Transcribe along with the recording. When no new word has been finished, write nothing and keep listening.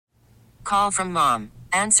Call from mom.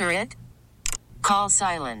 Answer it. Call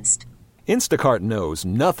silenced. Instacart knows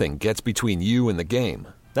nothing gets between you and the game.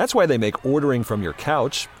 That's why they make ordering from your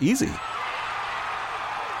couch easy.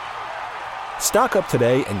 Stock up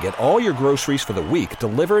today and get all your groceries for the week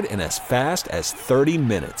delivered in as fast as 30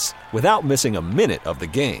 minutes without missing a minute of the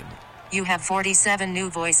game. You have 47 new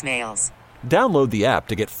voicemails. Download the app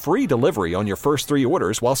to get free delivery on your first 3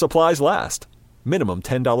 orders while supplies last. Minimum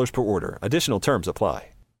 $10 per order. Additional terms apply.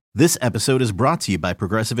 This episode is brought to you by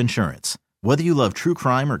Progressive Insurance. Whether you love true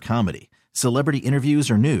crime or comedy, celebrity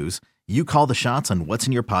interviews or news, you call the shots on what's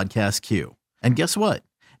in your podcast queue. And guess what?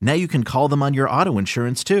 Now you can call them on your auto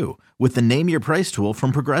insurance too with the Name Your Price tool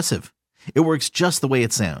from Progressive. It works just the way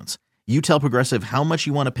it sounds. You tell Progressive how much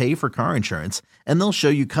you want to pay for car insurance, and they'll show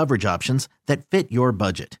you coverage options that fit your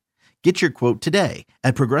budget. Get your quote today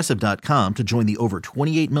at Progressive.com to join the over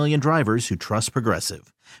 28 million drivers who trust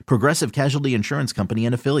Progressive. Progressive Casualty Insurance Company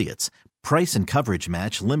and Affiliates. Price and coverage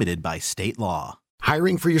match limited by state law.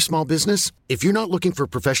 Hiring for your small business? If you're not looking for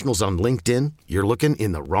professionals on LinkedIn, you're looking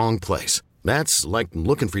in the wrong place. That's like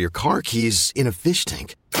looking for your car keys in a fish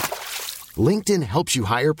tank. LinkedIn helps you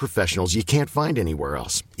hire professionals you can't find anywhere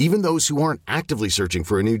else, even those who aren't actively searching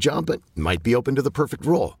for a new job but might be open to the perfect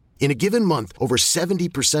role. In a given month, over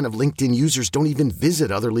 70% of LinkedIn users don't even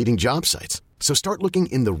visit other leading job sites. So start looking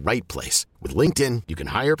in the right place. With LinkedIn, you can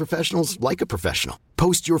hire professionals like a professional.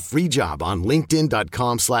 Post your free job on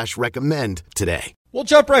linkedin.com/recommend today. We'll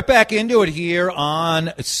jump right back into it here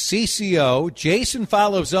on CCO. Jason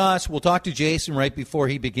follows us. We'll talk to Jason right before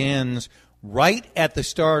he begins. Right at the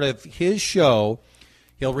start of his show,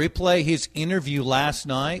 he'll replay his interview last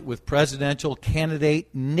night with presidential candidate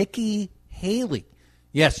Nikki Haley.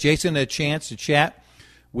 Yes, Jason had a chance to chat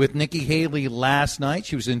with Nikki Haley last night.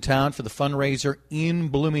 She was in town for the fundraiser in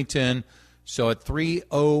Bloomington. So at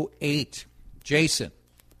 3:08, Jason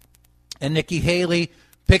and Nikki Haley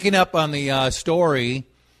picking up on the story,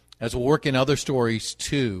 as we'll work in other stories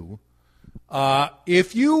too.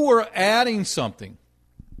 If you were adding something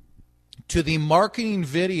to the marketing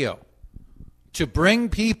video to bring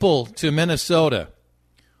people to Minnesota,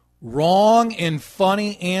 wrong and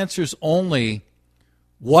funny answers only,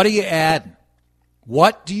 what are you adding?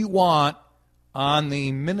 What do you want on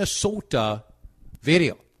the Minnesota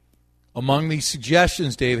video? Among these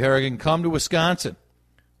suggestions, Dave Harrigan, come to Wisconsin.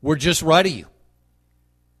 We're just right of you.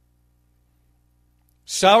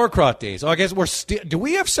 Sauerkraut days. Oh, I guess do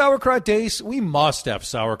we have sauerkraut days? We must have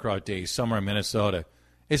sauerkraut days somewhere in Minnesota.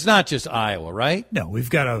 It's not just Iowa, right? No,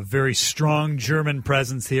 we've got a very strong German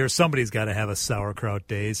presence here. Somebody's got to have a sauerkraut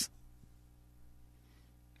days.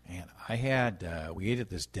 Man, I had we ate at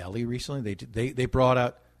this deli recently. They brought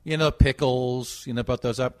out pickles. Brought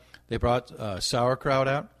those up. They brought sauerkraut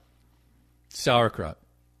out. Sauerkraut,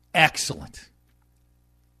 excellent.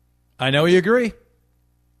 I know you agree.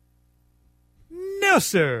 No,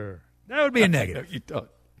 sir. That would be a negative. No, you don't.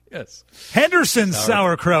 Yes. Henderson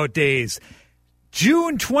sauerkraut days.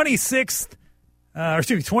 June 26th,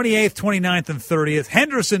 28th, 29th, and 30th.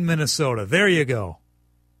 Henderson, Minnesota. There you go.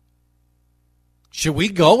 Should we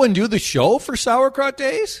go and do the show for sauerkraut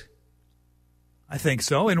days? I think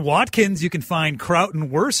so. In Watkins, you can find Kraut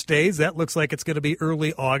and Wurst days. That looks like it's going to be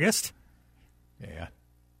early August. Yeah.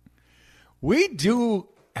 We do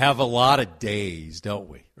have a lot of days, don't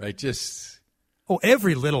we? Right?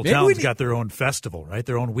 Every little town's got their own festival, right?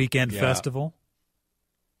 Their own weekend festival.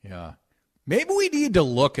 Yeah. Maybe we need to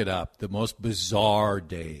look it up, the most bizarre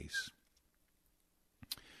days.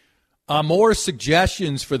 More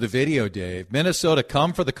suggestions for the video, Dave. Minnesota,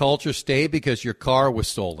 come for the culture, stay because your car was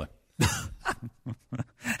stolen.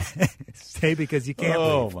 Stay because you can't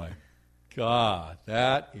leave. Oh, my God.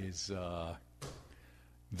 That is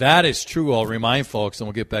true. I'll remind folks, and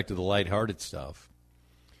we'll get back to the lighthearted stuff.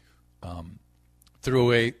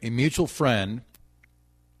 Through a mutual friend,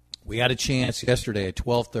 we had a chance yesterday at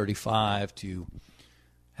 12:35 to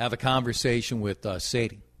have a conversation with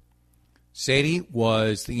Sadie. Sadie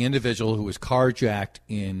was the individual who was carjacked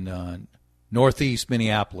in northeast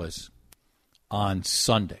Minneapolis on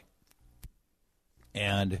Sunday.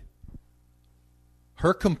 And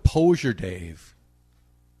her composure, Dave,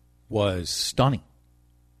 was stunning.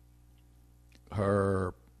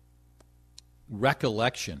 Her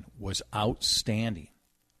recollection was outstanding.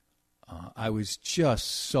 I was just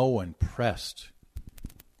so impressed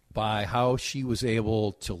by how she was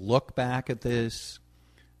able to look back at this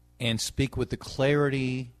and speak with the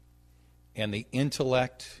clarity and the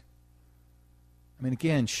intellect. I mean,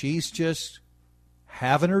 again, she's just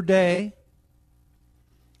having her day,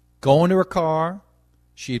 going to her car.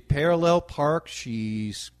 She had parallel parked.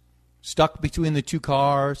 She's stuck between the two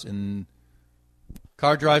cars and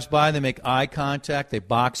Car drives by, they make eye contact, they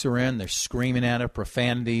box her in, they're screaming at her,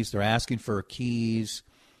 profanities, they're asking for her keys.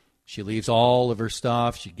 She leaves all of her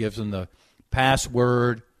stuff. She gives them the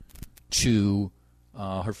password to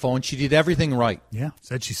her phone. She did everything right. Yeah,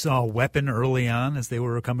 said she saw a weapon early on as they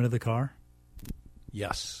were coming to the car.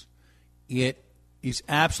 Yes. It is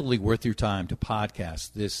absolutely worth your time to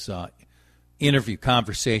podcast this interview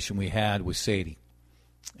conversation we had with Sadie.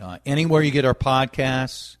 Anywhere you get our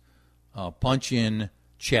podcasts, punch in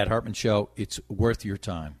Chad Hartman Show. It's worth your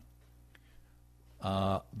time.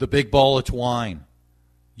 The Big Ball of Twine,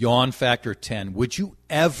 yawn factor 10. Would you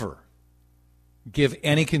ever give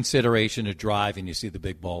any consideration to driving you see the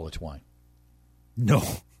Big Ball of Twine? No.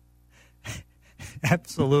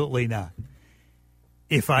 Absolutely not.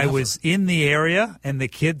 If I was in the area and the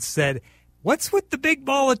kids said, "What's with the Big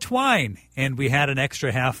Ball of Twine?" and we had an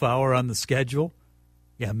extra half hour on the schedule,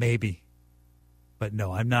 yeah, maybe. But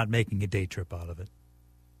no, I'm not making a day trip out of it.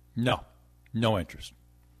 No interest.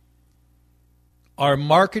 Our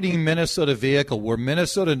marketing Minnesota vehicle, we're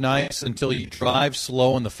Minnesota nice until you drive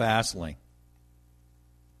slow in the fast lane.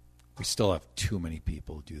 We still have too many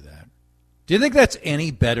people who do that. Do you think that's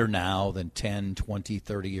any better now than 10, 20,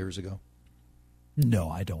 30 years ago? No,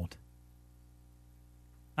 I don't.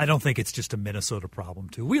 I don't think it's just a Minnesota problem,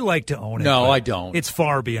 too. We like to own it. No, I don't. It's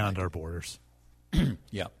far beyond our borders.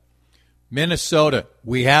 Yeah. Minnesota,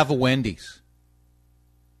 we have a Wendy's.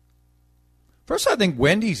 First, I think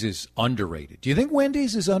Wendy's is underrated. Do you think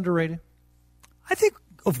Wendy's is underrated? I think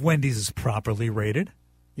of Wendy's as properly rated.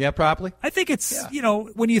 Yeah, properly? I think it's,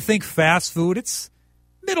 when you think fast food, it's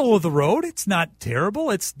middle of the road. It's not terrible.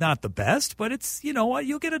 It's not the best, but it's,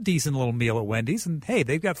 you'll get a decent little meal at Wendy's. And, hey,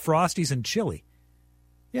 they've got Frosties and chili.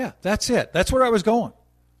 Yeah, that's it. That's where I was going.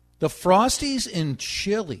 The Frosties and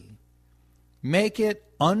chili make it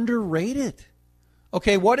underrated.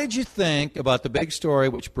 Okay, what did you think about the big story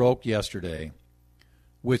which broke yesterday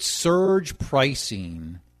with surge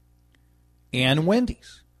pricing and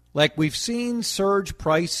Wendy's? Like, we've seen surge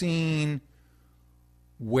pricing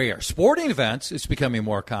where? Sporting events, it's becoming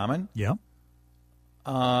more common. Yeah.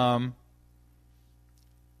 I'm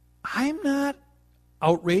not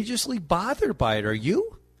outrageously bothered by it. Are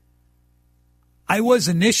you? I was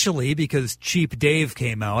initially, because Cheap Dave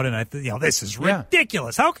came out, and I thought, this is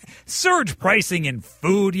ridiculous. How surge pricing in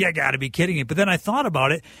food? You got to be kidding me. But then I thought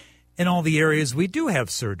about it. In all the areas we do have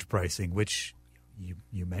surge pricing, which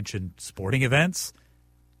you mentioned sporting events,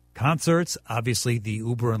 concerts, obviously the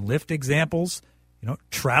Uber and Lyft examples,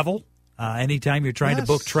 travel. Anytime you're trying to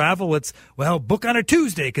book travel, it's, book on a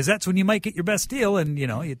Tuesday because that's when you might get your best deal.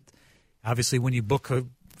 And, obviously when you book a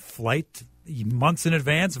flight months in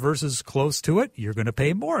advance versus close to it, you're going to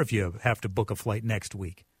pay more if you have to book a flight next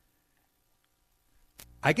week.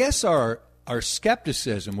 I guess our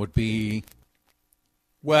skepticism would be,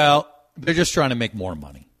 they're just trying to make more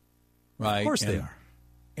money, right? Of course they are.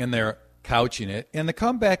 And they're couching it. And the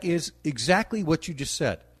comeback is exactly what you just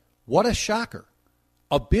said. What a shocker.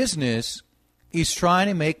 A business is trying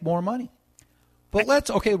to make more money. But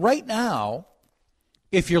right now,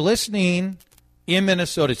 if you're listening in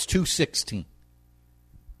Minnesota, it's $2.16.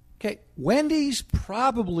 Okay, Wendy's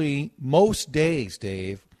probably most days,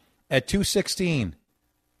 Dave, at $2.16.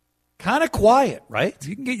 Kind of quiet, right?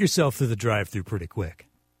 You can get yourself through the drive-thru pretty quick.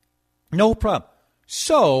 No problem.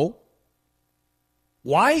 So,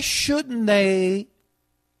 why shouldn't they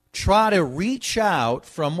try to reach out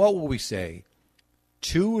from, what will we say,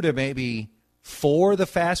 2 to maybe 4 of the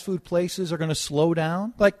fast food places are going to slow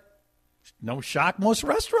down? Like, no shock, most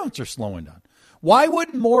restaurants are slowing down. Why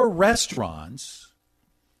wouldn't more restaurants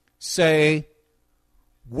say,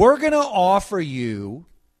 we're going to offer you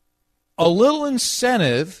a little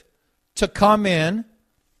incentive to come in,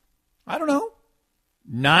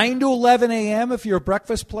 9 to 11 a.m. if you're a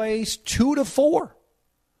breakfast place, 2 to 4,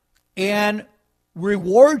 and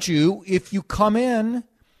reward you if you come in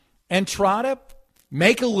and try to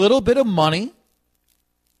make a little bit of money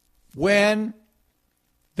when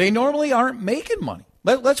they normally aren't making money.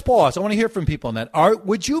 Let's pause. I want to hear from people on that.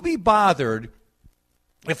 Would you be bothered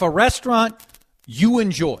if a restaurant you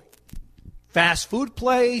enjoy, fast food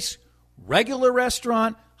place, regular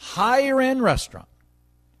restaurant, higher-end restaurant,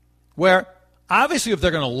 where obviously if they're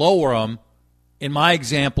going to lower them, in my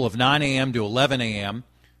example of 9 a.m. to 11 a.m.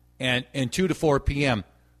 and 2 to 4 p.m.,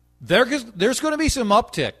 there's going to be some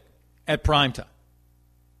uptick at prime time.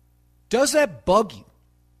 Does that bug you?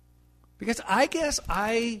 Because I guess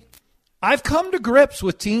I've come to grips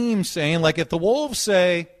with teams saying, like, if the Wolves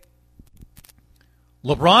say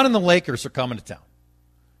LeBron and the Lakers are coming to town,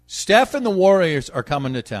 Steph and the Warriors are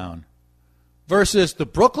coming to town, versus the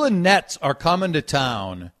Brooklyn Nets are coming to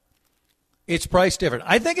town it's priced different.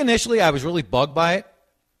 I think initially I was really bugged by it.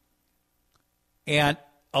 And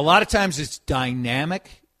a lot of times it's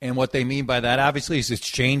dynamic. And what they mean by that, obviously, is it's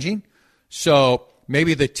changing. So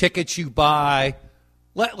maybe the tickets you buy,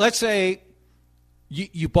 let's say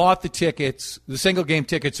you bought the tickets, the single-game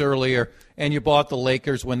tickets earlier, and you bought the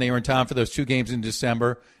Lakers when they were in town for those 2 games in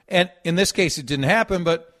December. And in this case, it didn't happen,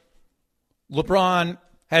 but LeBron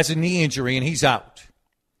has a knee injury, and he's out.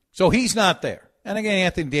 So he's not there. And again,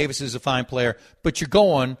 Anthony Davis is a fine player, but you're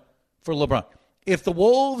going for LeBron. If the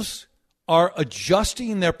Wolves are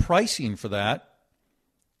adjusting their pricing for that,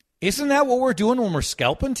 isn't that what we're doing when we're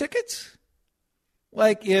scalping tickets?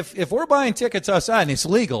 Like, if we're buying tickets outside and it's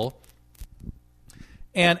legal,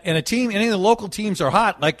 and a team, any of the local teams are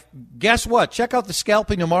hot, like, guess what? Check out the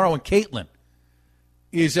scalping tomorrow, and Caitlin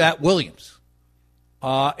is at Williams.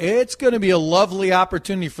 It's going to be a lovely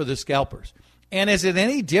opportunity for the scalpers. And is it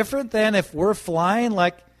any different than if we're flying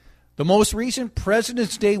like the most recent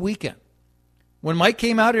President's Day weekend? When Mike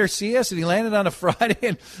came out here to see us and he landed on a Friday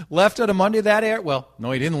and left on a Monday that air. Well,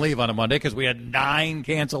 no, he didn't leave on a Monday because we had 9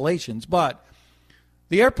 cancellations. But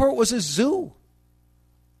the airport was a zoo.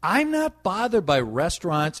 I'm not bothered by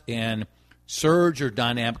restaurants and surge or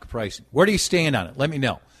dynamic pricing. Where do you stand on it? Let me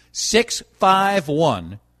know.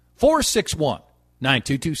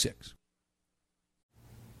 651-461-9226.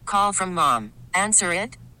 Call from mom. Answer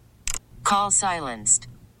it. Call silenced.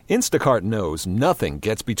 Instacart knows nothing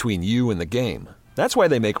gets between you and the game. That's why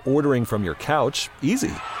they make ordering from your couch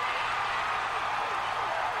easy.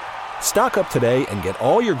 Stock up today and get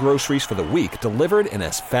all your groceries for the week delivered in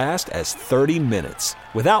as fast as 30 minutes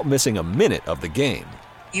without missing a minute of the game.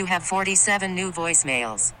 You have 47 new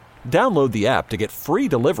voicemails. Download the app to get free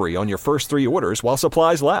delivery on your first 3 orders while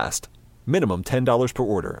supplies last. Minimum $10 per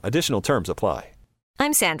order. Additional terms apply.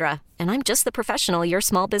 I'm Sandra, and I'm just the professional your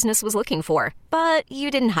small business was looking for. But you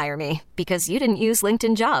didn't hire me because you didn't use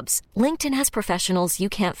LinkedIn Jobs. LinkedIn has professionals you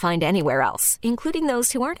can't find anywhere else, including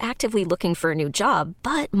those who aren't actively looking for a new job,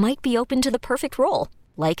 but might be open to the perfect role,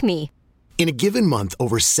 like me. In a given month,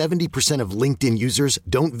 over 70% of LinkedIn users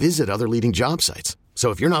don't visit other leading job sites. So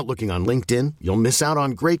if you're not looking on LinkedIn, you'll miss out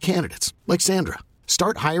on great candidates like Sandra.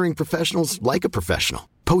 Start hiring professionals like a professional.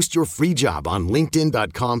 Post your free job on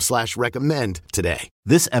linkedin.com/recommend today.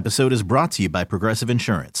 This episode is brought to you by Progressive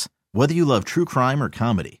Insurance. Whether you love true crime or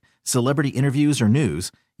comedy, celebrity interviews or news,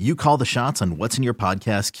 you call the shots on what's in your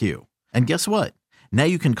podcast queue. And guess what? Now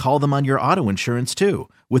you can call them on your auto insurance too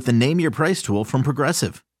with the Name Your Price tool from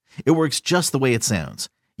Progressive. It works just the way it sounds.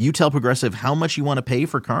 You tell Progressive how much you want to pay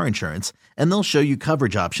for car insurance, and they'll show you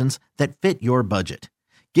coverage options that fit your budget.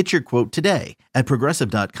 Get your quote today at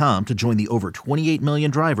Progressive.com to join the over 28 million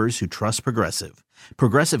drivers who trust Progressive.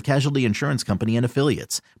 Progressive Casualty Insurance Company and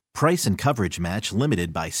Affiliates. Price and coverage match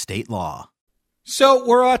limited by state law. So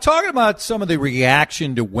we're talking about some of the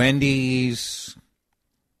reaction to Wendy's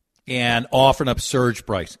and offering up surge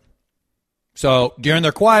pricing. So during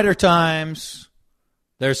their quieter times,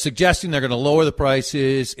 they're suggesting they're going to lower the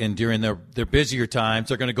prices, and during their busier times,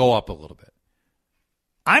 they're going to go up a little bit.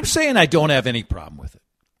 I'm saying I don't have any problem with it.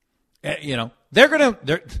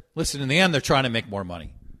 They're listen, in the end, they're trying to make more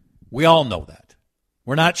money. We all know that.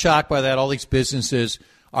 We're not shocked by that. All these businesses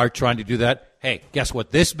are trying to do that. Hey, guess what?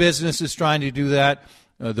 This business is trying to do that.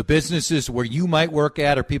 The businesses where you might work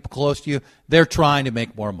at or people close to you, they're trying to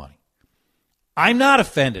make more money. I'm not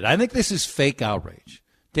offended. I think this is fake outrage.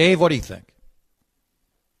 Dave, what do you think?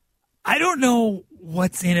 I don't know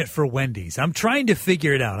what's in it for Wendy's. I'm trying to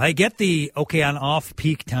figure it out. I get on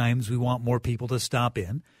off-peak times, we want more people to stop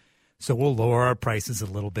in. So we'll lower our prices a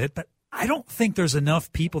little bit, but I don't think there's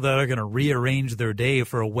enough people that are going to rearrange their day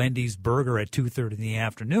for a Wendy's burger at 2:30 in the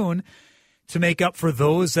afternoon to make up for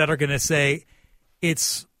those that are going to say,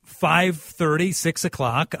 it's 5:30, 6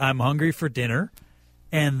 o'clock, I'm hungry for dinner,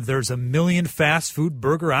 and there's a million fast food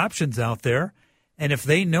burger options out there. And if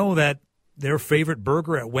they know that their favorite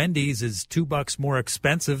burger at Wendy's is $2 more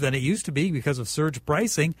expensive than it used to be because of surge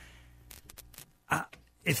pricing,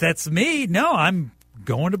 if that's me, no, I'm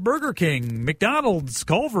going to Burger King, McDonald's,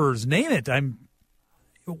 Culver's, name it.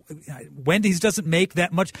 Wendy's doesn't make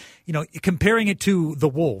that much, comparing it to the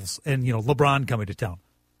Wolves and, LeBron coming to town.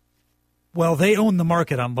 Well, they own the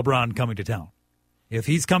market on LeBron coming to town. If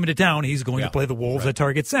he's coming to town, he's going to play the Wolves at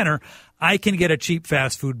Target Center. I can get a cheap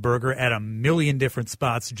fast food burger at a million different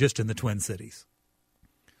spots just in the Twin Cities.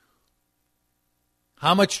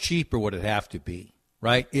 How much cheaper would it have to be,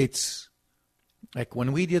 right? It's like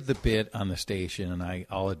when we did the bit on the station, and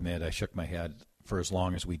I'll admit I shook my head for as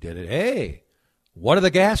long as we did it. Hey, what are the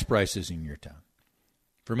gas prices in your town?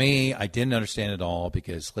 For me, I didn't understand it all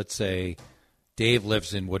because let's say Dave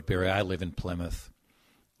lives in Woodbury, I live in Plymouth.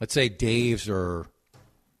 let's say Dave's are,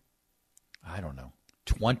 I don't know,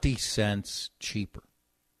 20 cents cheaper.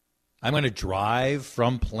 I'm going to drive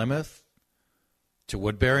from Plymouth to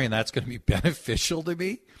Woodbury, and that's going to be beneficial to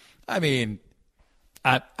me. I mean,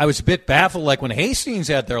 I was a bit baffled, like when Hastings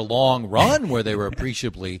had their long run where they were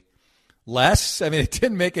appreciably less. I mean, it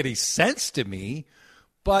didn't make any sense to me.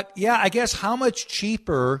 But, yeah, I guess how much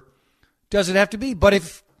cheaper does it have to be? But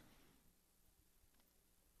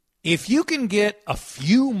if you can get a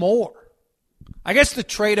few more, I guess the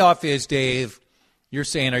trade-off is, Dave, you're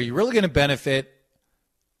saying, are you really going to benefit?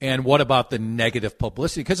 And what about the negative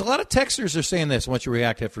publicity? Because a lot of texters are saying this. I want you to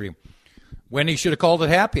react after you. Wendy should have called it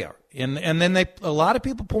happy hour. And then a lot of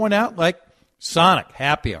people point out, like Sonic,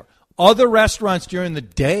 happy hour. Other restaurants during the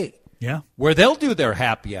day where they'll do their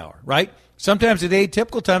happy hour, right? Sometimes at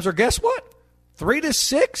atypical times, or guess what? 3 to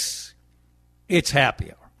 6, it's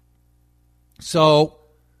happy hour. So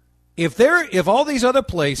if all these other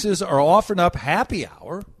places are offering up happy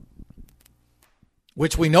hour,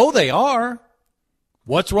 which we know they are,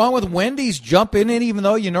 what's wrong with Wendy's jumping in even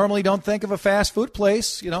though you normally don't think of a fast food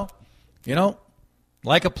place, you know,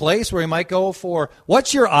 like a place where you might go for,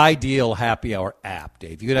 what's your ideal happy hour app,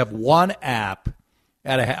 Dave? You could have one app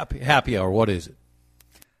at a happy hour. What is it?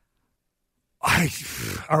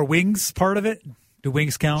 Are wings part of it? Do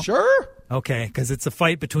wings count? Sure. Okay, because it's a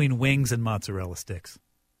fight between wings and mozzarella sticks.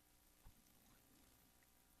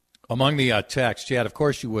 Among the text, Chad, of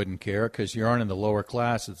course you wouldn't care because you aren't in the lower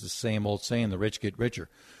class. It's the same old saying, the rich get richer.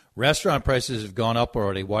 Restaurant prices have gone up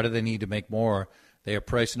already. Why do they need to make more? They are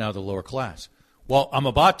pricing out the lower class. Well, I'm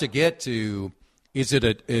about to get to, is it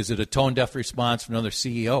a tone-deaf response from another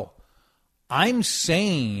CEO? I'm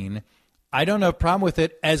saying I don't have a problem with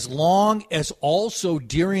it as long as also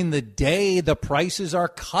during the day the prices are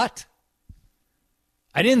cut.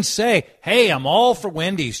 I didn't say, hey, I'm all for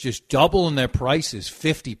Wendy's just doubling their prices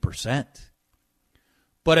 50%.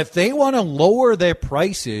 But if they want to lower their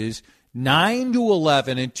prices 9 to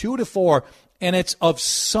 11 and 2 to 4, and it's of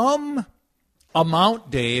some amount,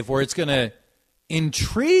 Dave, where it's going to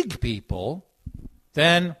intrigue people,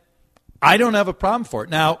 then I don't have a problem for it.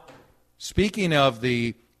 Now, speaking of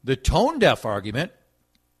the tone-deaf argument,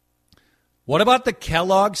 what about the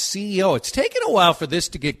Kellogg CEO? It's taken a while for this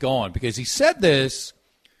to get going because he said this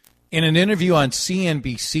in an interview on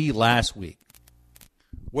CNBC last week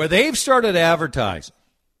where they've started advertising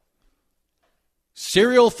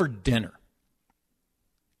cereal for dinner.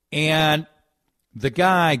 And the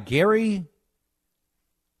guy, Gary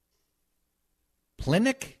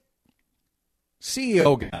Plinick,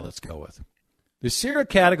 CEO guy, let's go with. The cereal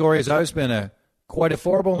category has always been quite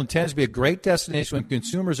affordable and tends to be a great destination when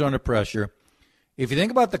consumers are under pressure. If you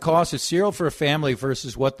think about the cost of cereal for a family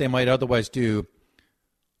versus what they might otherwise do,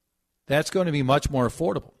 that's going to be much more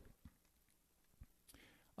affordable.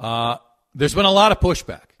 There's been a lot of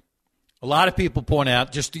pushback. A lot of people point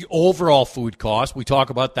out just the overall food cost. We talk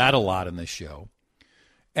about that a lot in this show.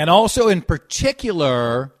 And also in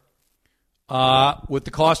particular with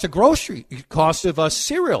the cost of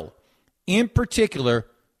cereal in particular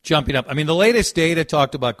jumping up. I mean, the latest data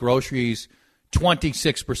talked about groceries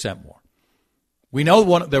 26% more. We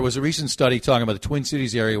know there was a recent study talking about the Twin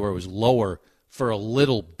Cities area where it was lower for a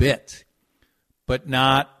little bit, but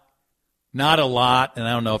not a lot, and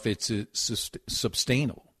I don't know if it's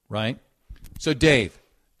sustainable, right? So, Dave,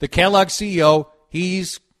 the Kellogg CEO,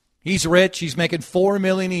 he's rich. He's making $4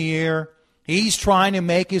 million a year. He's trying to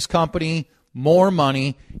make his company more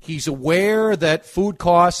money. He's aware that food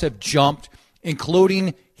costs have jumped,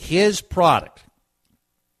 including his product.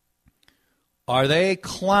 Are they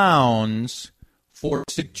clowns for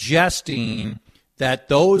suggesting that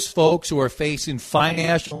those folks who are facing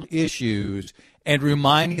financial issues and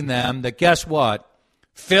reminding them that, guess what,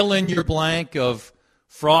 fill in your blank of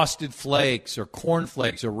Frosted Flakes or Corn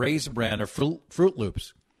Flakes or Raisin Bran or Fruit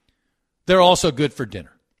Loops, they're also good for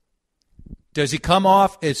dinner? Does he come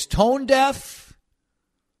off as tone deaf?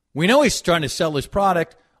 We know he's trying to sell his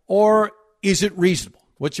product, or is it reasonable?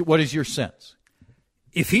 What is your sense?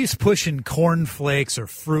 If he's pushing Corn Flakes or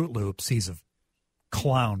Fruit Loops, he's a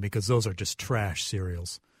clown because those are just trash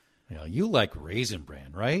cereals. Yeah, you like Raisin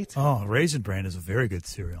Bran, right? Oh, Raisin Bran is a very good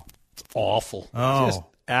cereal. It's awful. Oh. Just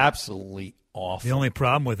absolutely awful. The only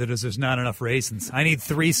problem with it is there's not enough raisins. I need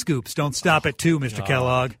 3 scoops. Don't stop at 2, Mr.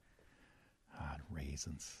 Kellogg. God,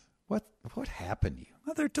 raisins. What happened to you?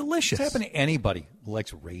 Well, they're delicious. What's happened to anybody who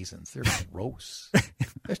likes raisins? They're gross.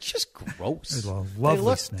 They're just gross. They're they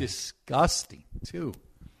look snack. disgusting, too.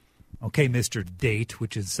 Okay, Mr. Date,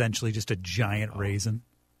 which is essentially just a giant raisin.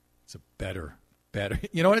 It's a better.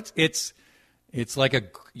 You know what? It's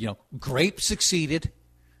like grape succeeded,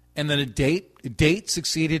 And then a date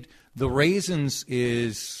succeeded. The raisins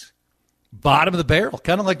is bottom of the barrel,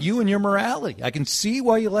 kind of like you and your morality. I can see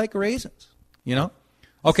why you like raisins, you know?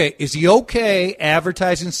 Okay, is he okay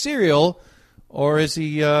advertising cereal, or is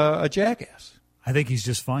he a jackass? I think he's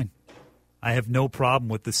just fine. I have no problem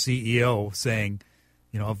with the CEO saying,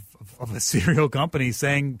 of a cereal company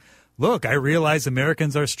saying, look, I realize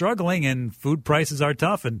Americans are struggling and food prices are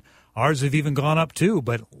tough and ours have even gone up too.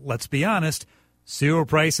 But let's be honest, cereal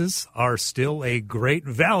prices are still a great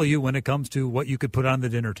value when it comes to what you could put on the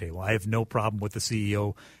dinner table. I have no problem with the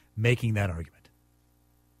CEO making that argument.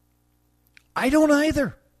 I don't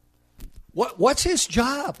either. What's his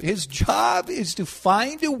job? His job is to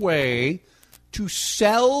find a way to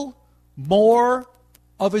sell more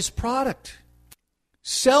of his product.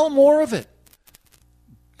 Sell more of it.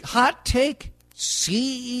 Hot take,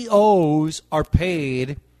 CEOs are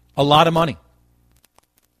paid a lot of money.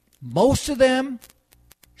 Most of them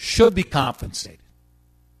should be compensated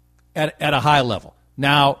at a high level.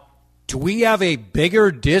 Now, do we have a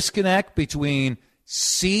bigger disconnect between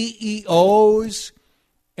CEOs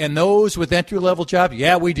and those with entry-level jobs?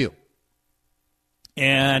 Yeah, we do.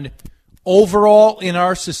 And overall in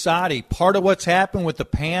our society, part of what's happened with the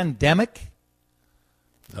pandemic,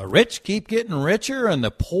 the rich keep getting richer and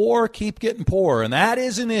the poor keep getting poorer, and that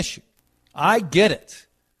is an issue. I get it.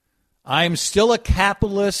 I'm still a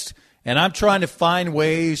capitalist, and I'm trying to find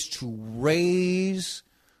ways to raise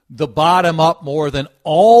the bottom up more than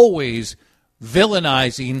always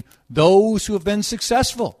villainizing those who have been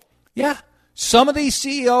successful. Yeah, some of these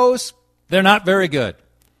CEOs, they're not very good,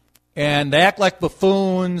 and they act like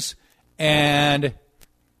buffoons, and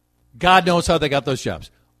God knows how they got those jobs.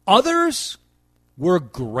 Others were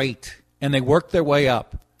great, and they worked their way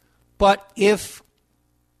up. But if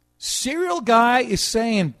cereal guy is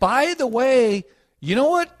saying, by the way, you know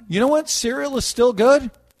what cereal is still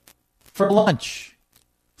good? For lunch,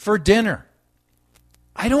 for dinner.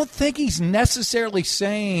 I don't think he's necessarily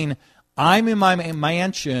saying, I'm in my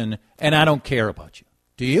mansion and I don't care about you.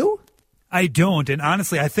 Do you? I don't. And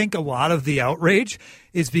honestly, I think a lot of the outrage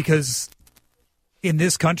is because in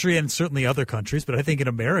this country and certainly other countries, but I think in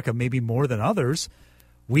America maybe more than others,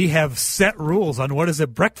 we have set rules on what is a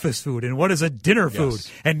breakfast food and what is a dinner food.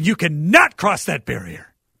 Yes. And you cannot cross that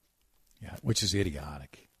barrier. Yeah, which is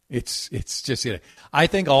idiotic. It's just idiotic. I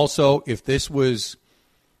think also if this was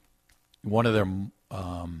one of their,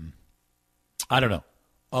 I don't know,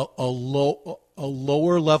 a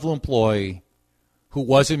lower level employee who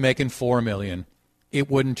wasn't making $4 million, it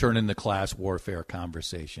wouldn't turn into class warfare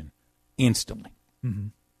conversation instantly. Mm-hmm.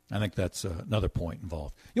 I think that's another point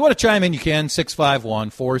involved. You want to chime in, you can,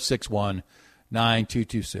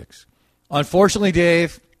 651-461-9226. Unfortunately,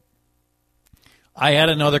 Dave, I had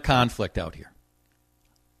another conflict out here.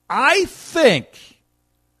 I think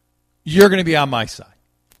you're going to be on my side.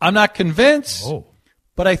 I'm not convinced,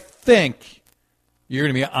 but I think you're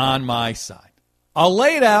going to be on my side. I'll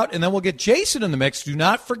lay it out, and then we'll get Jason in the mix. Do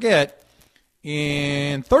not forget,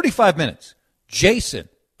 in 35 minutes, Jason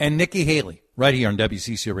and Nikki Haley, right here on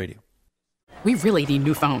WCCO Radio. We really need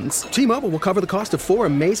new phones. T-Mobile will cover the cost of 4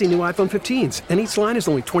 amazing new iPhone 15s, and each line is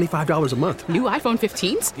only $25 a month. New iPhone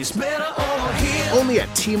 15s? It's better over here. Only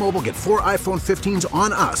at T-Mobile, get 4 iPhone 15s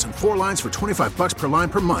on us and 4 lines for $25 per line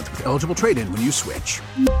per month with eligible trade-in when you switch.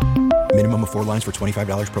 Minimum of 4 lines for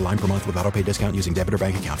 $25 per line per month with autopay discount using debit or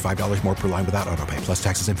bank account. $5 more per line without autopay, plus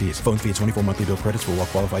taxes and fees. Phone fee at 24 monthly bill credits for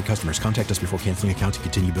well-qualified customers. Contact us before canceling account to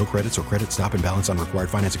continue bill credits or credit stop and balance on required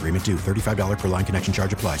finance agreement due. $35 per line connection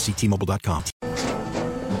charge applies. See T-Mobile.com.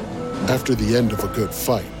 After the end of a good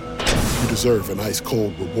fight, you deserve an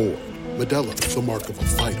ice-cold reward. Modelo is the mark of a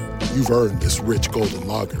fighter. You've earned this rich golden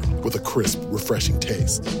lager with a crisp, refreshing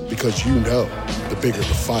taste. Because you know, the bigger the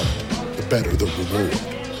fight, the better the reward.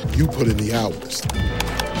 You put in the hours,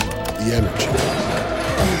 the energy,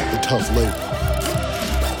 the tough labor.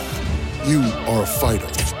 You are a fighter,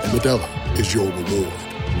 and Modelo is your reward.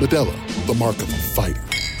 Modelo, the mark of a fighter.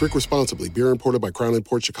 Drink responsibly. Beer imported by Crown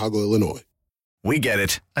Imports, Chicago, Illinois. We get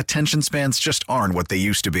it. Attention spans just aren't what they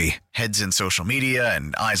used to be. Heads in social media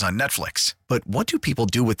and eyes on Netflix. But what do people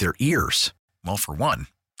do with their ears? Well, for one,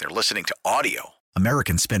 they're listening to audio.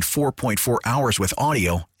 Americans spend 4.4 hours with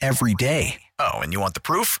audio every day. Oh, and you want the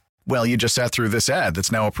proof? Well, you just sat through this ad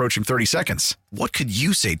that's now approaching 30 seconds. What could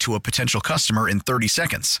you say to a potential customer in 30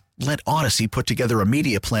 seconds? Let Odyssey put together a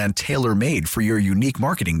media plan tailor-made for your unique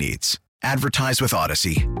marketing needs. Advertise with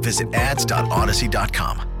Odyssey. Visit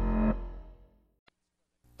ads.odyssey.com.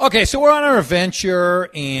 Okay, so we're on our adventure,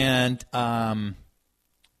 and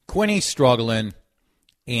Quinny's struggling,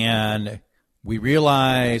 and we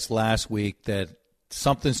realized last week that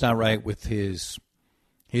something's not right with his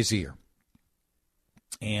his ear.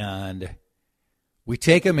 And we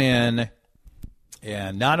take him in,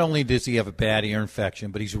 and not only does he have a bad ear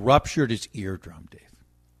infection, but he's ruptured his eardrum, Dave.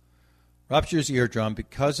 Ruptured his eardrum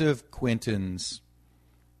because of Quentin's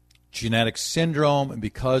genetic syndrome and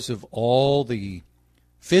because of all the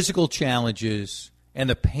physical challenges and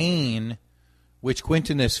the pain which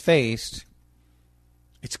Quentin has faced.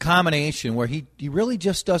 It's a combination where he really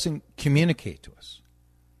just doesn't communicate to us.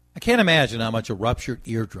 I can't imagine how much a ruptured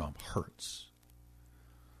eardrum hurts.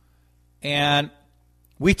 And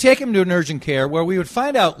we take him to an urgent care where we would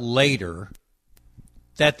find out later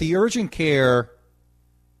that the urgent care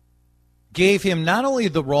gave him not only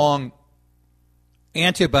the wrong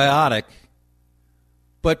antibiotic,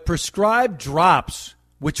 but prescribed drops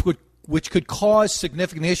which could cause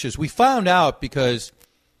significant issues. We found out because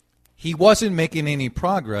he wasn't making any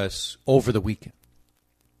progress over the weekend.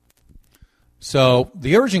 So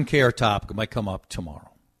the urgent care topic might come up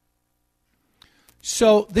tomorrow.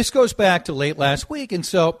 So this goes back to late last week, and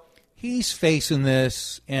so he's facing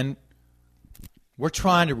this, and we're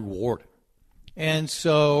trying to reward him. And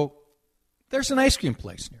so there's an ice cream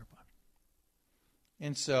place nearby.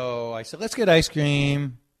 And so I said, let's get ice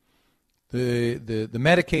cream. The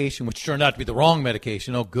medication, which turned out to be the wrong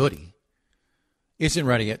medication, oh goody, isn't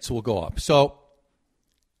ready yet, so we'll go up. So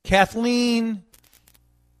Kathleen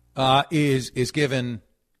is given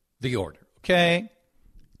the order, okay?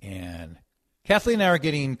 And Kathleen and I are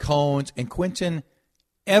getting cones, and Quentin,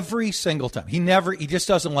 every single time, he just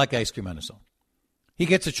doesn't like ice cream on his own. He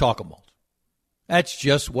gets a chocolate malt. That's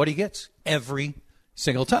just what he gets every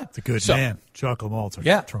single time. It's a good man. Chocolate malts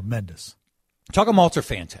are tremendous. Chocolate malts are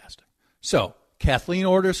fantastic. So Kathleen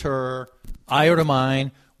orders her. I order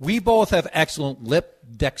mine. We both have excellent lip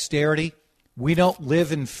dexterity. We don't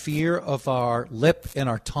live in fear of our lip and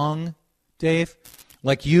our tongue, Dave.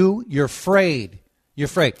 Like you're afraid. You're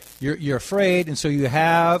afraid. You're afraid, and so you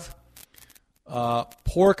have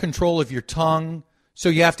poor control of your tongue. So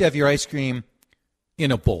you have to have your ice cream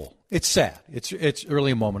in a bowl. It's sad. It's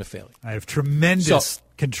really a moment of failure. I have tremendous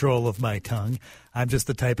control of my tongue. I'm just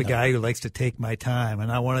the type of guy who likes to take my time. I'm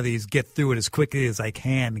not one of these get through it as quickly as I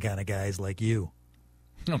can kind of guys like you.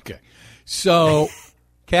 Okay. So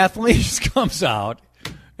Kathleen just comes out,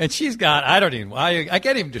 and she's got, I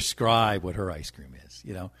can't even describe what her ice cream is,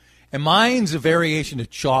 you know. And mine's a variation of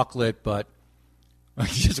chocolate, but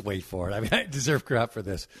just wait for it. I mean, I deserve crap for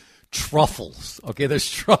this. Truffles. Okay, there's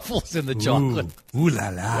truffles in the chocolate. Ooh la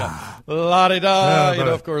la. Yeah. La-di-da. You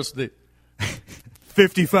know, of course, the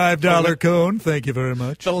 $55 cone. Thank you very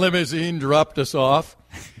much. The limousine dropped us off.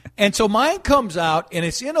 And so mine comes out, and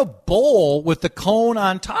it's in a bowl with the cone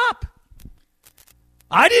on top.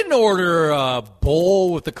 I didn't order a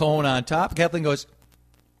bowl with the cone on top. Kathleen goes,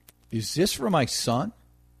 is this for my son?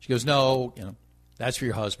 She goes, no, that's for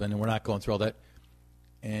your husband, and we're not going through all that.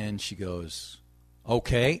 And she goes,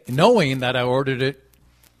 okay, knowing that I ordered it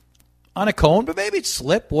on a cone, but maybe it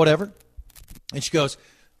slipped, whatever. And she goes,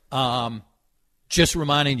 just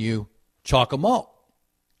reminding you, chocolate malt.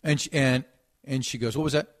 And she goes, what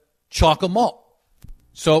was that? Chocolate malt.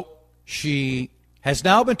 So she has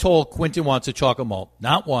now been told Quentin wants a chocolate malt.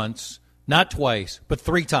 Not once, not twice, but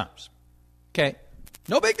 3 times. Okay,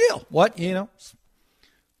 no big deal. What,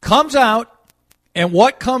 comes out, and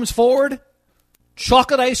what comes forward?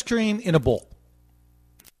 Chocolate ice cream in a bowl.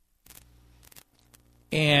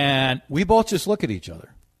 And we both just look at each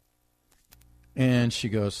other. And she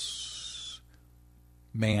goes,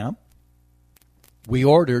 ma'am, we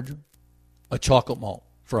ordered a chocolate malt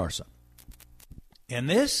for our son. And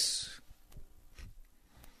this,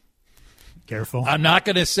 careful. I'm not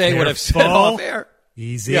going to say what I've said off air.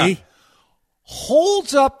 Easy. Yeah.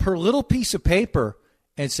 Holds up her little piece of paper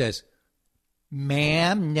and says,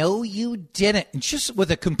 ma'am, no, you didn't. And just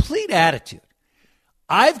with a complete attitude.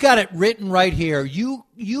 I've got it written right here.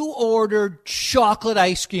 You ordered chocolate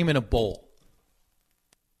ice cream in a bowl.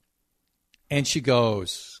 And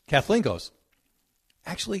Kathleen goes,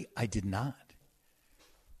 actually, I did not.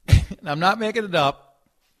 And I'm not making it up.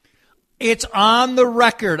 It's on the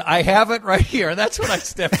record. I have it right here. And that's when I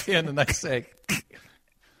step in and I say,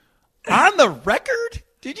 on the record?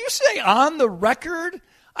 Did you say on the record?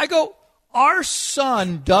 I go, our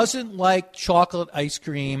son doesn't like chocolate ice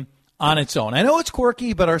cream on its own. I know it's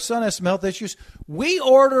quirky, but our son has some health issues. We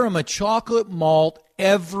order him a chocolate malt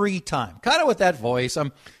every time. Kind of with that voice.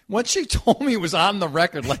 Once she told me it was on the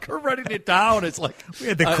record, like her writing it down, it's like we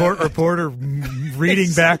had the court reporter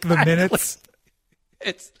reading back the minutes.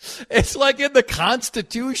 It's like in the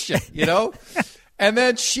Constitution, And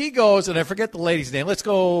then she goes, and I forget the lady's name. Let's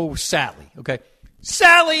go, Sally. Okay,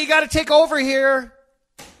 Sally, you got to take over here.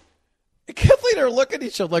 And Kathleen are looking at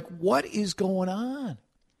each other like, what is going on?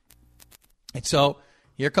 And so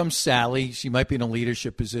here comes Sally. She might be in a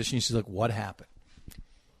leadership position. She's like, what happened?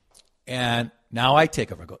 And now I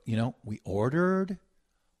take over. I go, we ordered.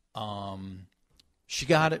 She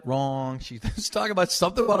got it wrong. She was talking about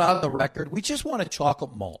something about on the record. We just want a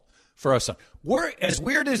chocolate malt for our son. We're, as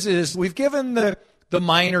weird as it is, we've given the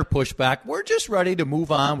minor pushback. We're just ready to move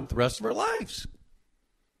on with the rest of our lives.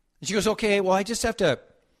 And she goes, okay, well, I just have to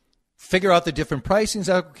figure out the different pricings.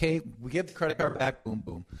 Okay, we give the credit card back, boom,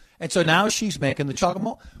 boom. And so now she's making the chocolate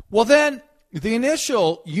malt. Well, then the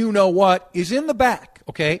initial you-know-what is in the back,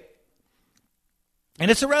 okay? And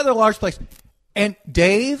it's a rather large place. And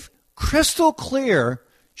Dave, crystal clear,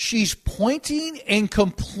 she's pointing and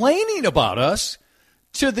complaining about us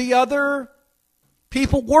to the other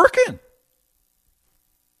people working.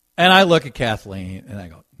 And I look at Kathleen, and I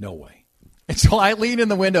go, no way. And so I lean in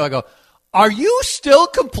the window. I go, are you still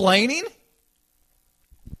complaining?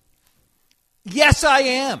 Yes, I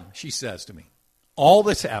am, she says to me. All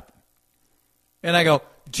this happened. And I go,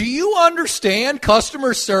 do you understand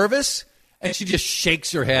customer service? And she just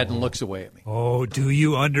shakes her head and looks away at me. Oh, do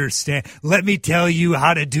you understand? Let me tell you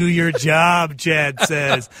how to do your job, Chad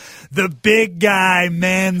says. The big guy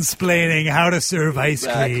mansplaining how to serve ice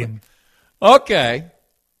cream. Okay.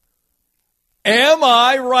 Am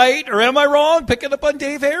I right or am I wrong picking up on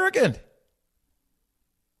Dave Harrigan?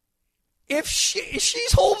 If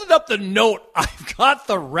she's holding up the note, I've got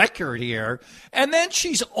the record here, and then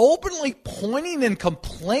she's openly pointing and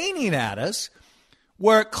complaining at us,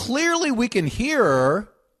 where clearly we can hear her,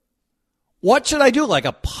 what should I do? Like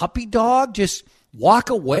a puppy dog? Just walk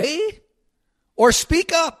away? Or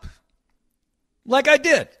speak up? Like I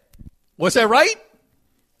did. Was I right?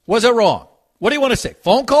 Was I wrong? What do you want to say?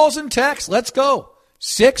 Phone calls and texts? Let's go.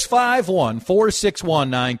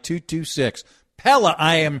 651-461-9226.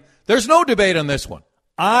 Pella, there's no debate on this one.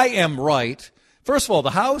 I am right. First of all, the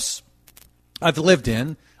house I've lived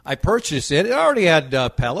in, I purchased it. It already had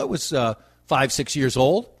Pella. It was 5-6 years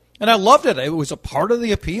old. And I loved it. It was a part of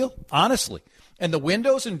the appeal, honestly. And the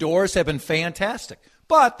windows and doors have been fantastic.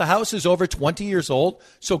 But the house is over 20 years old.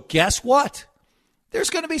 So guess what? There's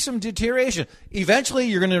going to be some deterioration. Eventually,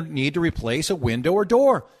 you're going to need to replace a window or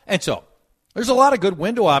door. And so there's a lot of good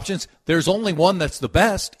window options. There's only one that's the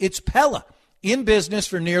best. It's Pella. In business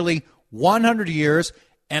for nearly 100 years.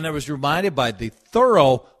 And I was reminded by the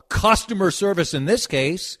thorough customer service in this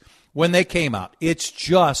case when they came out. It's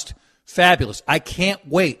just fabulous. I can't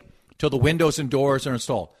wait till the windows and doors are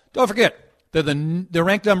installed. Don't forget, they're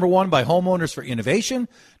ranked number one by homeowners for innovation,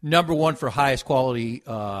 number one for highest quality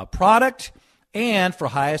product, and for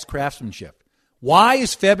highest craftsmanship. Why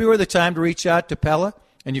is February the time to reach out to Pella?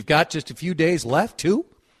 And you've got just a few days left, too?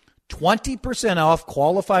 20% off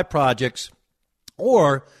qualified projects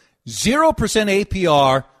or 0%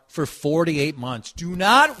 APR for 48 months. Do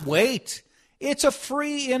not wait. It's a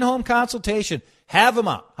free in-home consultation. Have them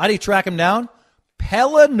out. How do you track them down?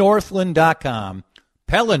 PellaNorthland.com.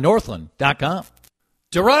 PellaNorthland.com.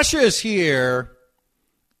 DeRusha is here.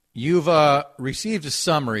 You've received a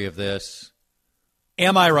summary of this.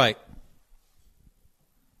 Am I right?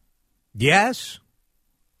 Yes.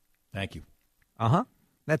 Thank you. Uh-huh.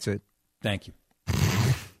 That's it. Thank you.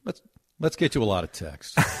 Let's get to a lot of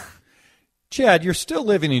text. Chad, you're still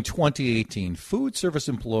living in 2018. Food service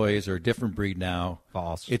employees are a different breed now.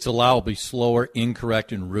 False. It's allowably slower,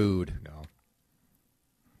 incorrect, and rude. No.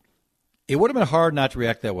 It would have been hard not to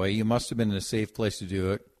react that way. You must have been in a safe place to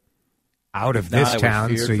do it. Out of this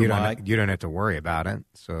town, so you don't have to worry about it.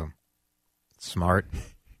 So smart.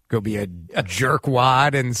 Go be a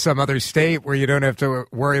jerkwad in some other state where you don't have to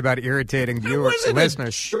worry about irritating viewers,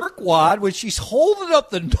 listeners. Jerkwad when she's holding up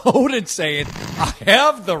the note and saying, "I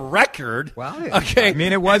have the record." Well, okay. I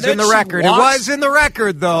mean, it was in the record. It was in the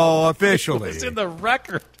record, though, officially. It was in the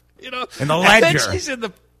record, in the ledger. And then she's in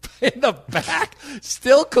the back,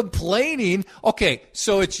 still complaining. Okay,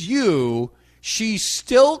 so it's you. She's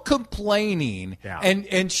still complaining,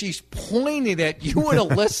 and she's pointing at you and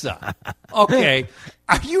Alyssa. Okay,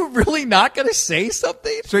 are you really not going to say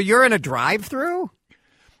something? So you're in a drive-through?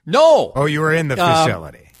 No. Oh, you were in the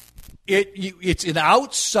facility. It's an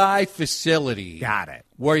outside facility. Got it.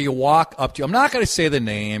 Where you walk up to. I'm not going to say the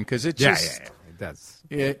name because it just. Yeah, it does.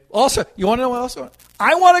 Also, you want to know what else?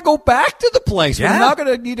 I want to go back to the place. Yeah. I'm not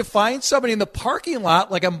going to need to find somebody in the parking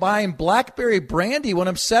lot like I'm buying blackberry brandy when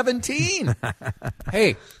I'm 17.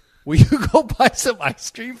 Hey, will you go buy some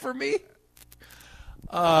ice cream for me?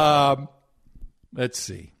 Let's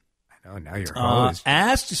see. I know, now you're hosed.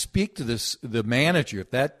 Asked to speak to the manager.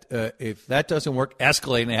 If that doesn't work,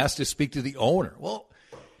 escalate and ask to speak to the owner. Well,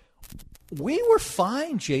 we were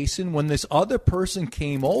fine, Jason, when this other person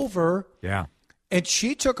came over. Yeah. And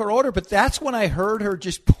she took her order, but that's when I heard her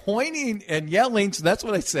just pointing and yelling. So that's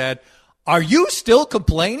what I said. Are you still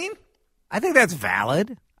complaining? I think that's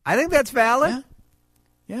valid. Yeah.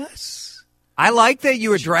 Yes. I like that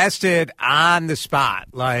you addressed it on the spot.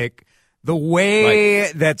 Like the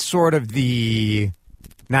way that sort of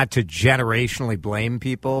not to generationally blame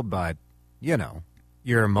people, but, you know,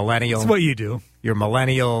 you're a millennial. That's what you do. Your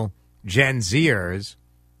millennial Gen Zers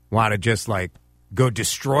want to just like go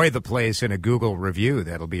destroy the place in a Google review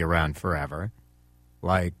that'll be around forever.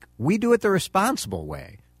 Like, we do it the responsible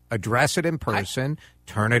way. Address it in person,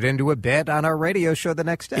 turn it into a bit on our radio show the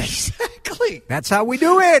next day. Exactly. That's how we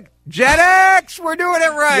do it. Gen X, we're doing it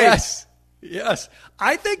right. Yes.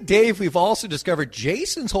 I think, Dave, we've also discovered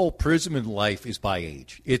Jason's whole prism in life is by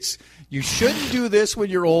age. It's you shouldn't do this when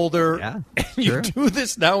you're older. Yeah, and you do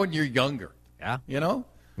this now when you're younger. Yeah. You know?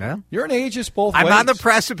 Yeah. You're an ageist both ways. I'm on the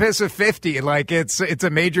precipice of 50. Like, it's a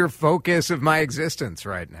major focus of my existence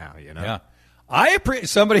right now, you know? Yeah. I appreciate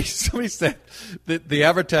somebody said that the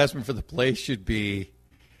advertisement for the place should be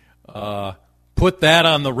put that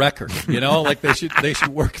on the record. You know, like they should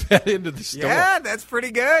work that into the store. Yeah, that's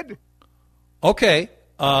pretty good. Okay.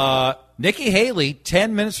 Nikki Haley,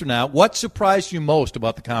 10 minutes from now, what surprised you most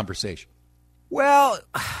about the conversation? Well,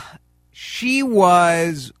 she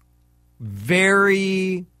was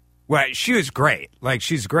she was great. Like,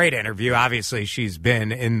 she's a great interview. Obviously, she's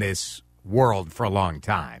been in this world for a long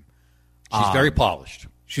time. She's very polished.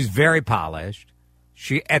 She's very polished.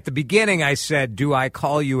 At the beginning, I said, do I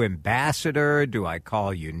call you ambassador? Do I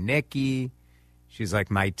call you Nikki? She's like,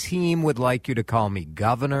 my team would like you to call me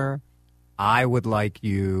governor. I would like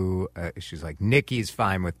you. She's like, Nikki's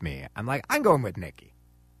fine with me. I'm like, I'm going with Nikki.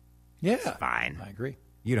 Yeah. It's fine. I agree.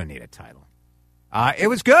 You don't need a title. It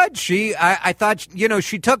was good. I thought,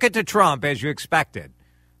 she took it to Trump, as you expected.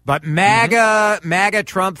 But MAGA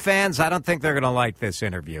Trump fans, I don't think they're going to like this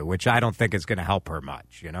interview, which I don't think is going to help her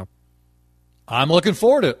much, you know? I'm looking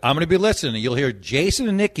forward to it. I'm going to be listening. You'll hear Jason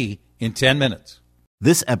and Nikki in 10 minutes.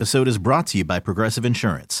 This episode is brought to you by Progressive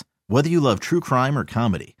Insurance. Whether you love true crime or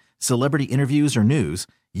comedy, celebrity interviews or news,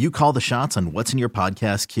 you call the shots on what's in your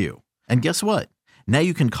podcast queue. And guess what? Now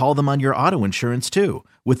you can call them on your auto insurance, too,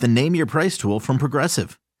 with the Name Your Price tool from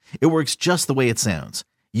Progressive. It works just the way it sounds.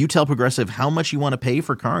 You tell Progressive how much you want to pay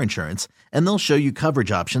for car insurance, and they'll show you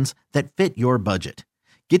coverage options that fit your budget.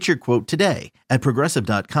 Get your quote today at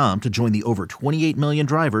Progressive.com to join the over 28 million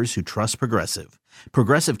drivers who trust Progressive.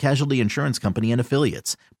 Progressive Casualty Insurance Company and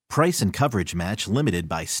Affiliates. Price and coverage match limited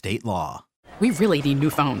by state law. We really need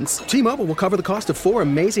new phones. T-Mobile will cover the cost of 4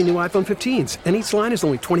 amazing new iPhone 15s, and each line is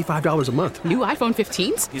only $25 a month. New iPhone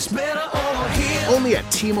 15s? It's better over here. Only at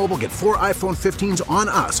T-Mobile, get 4 iPhone 15s on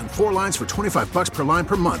us and 4 lines for $25 per line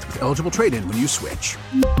per month with eligible trade-in when you switch.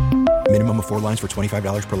 Minimum of 4 lines for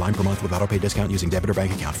 $25 per line per month with autopay discount using debit or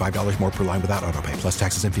bank account. $5 more per line without autopay, plus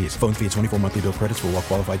taxes and fees. Phone fee at 24 monthly bill credits for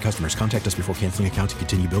well-qualified customers. Contact us before canceling account to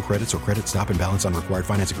continue bill credits or credit stop and balance on required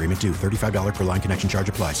finance agreement due. $35 per line connection charge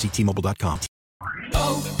applies. See T-Mobile.com.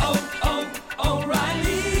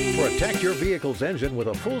 O'Reilly. Protect your vehicle's engine with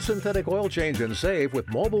a full synthetic oil change and save with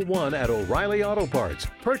Mobile One at O'Reilly Auto Parts.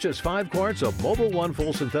 Purchase 5 quarts of Mobile One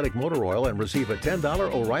full synthetic motor oil and receive a $10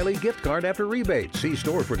 O'Reilly gift card after rebate. See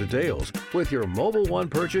store for details. With your Mobile One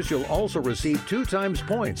purchase, you'll also receive 2 times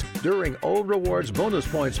points during O Rewards Bonus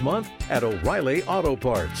Points Month at O'Reilly Auto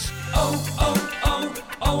Parts.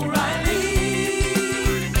 O'Reilly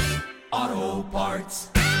Auto Parts.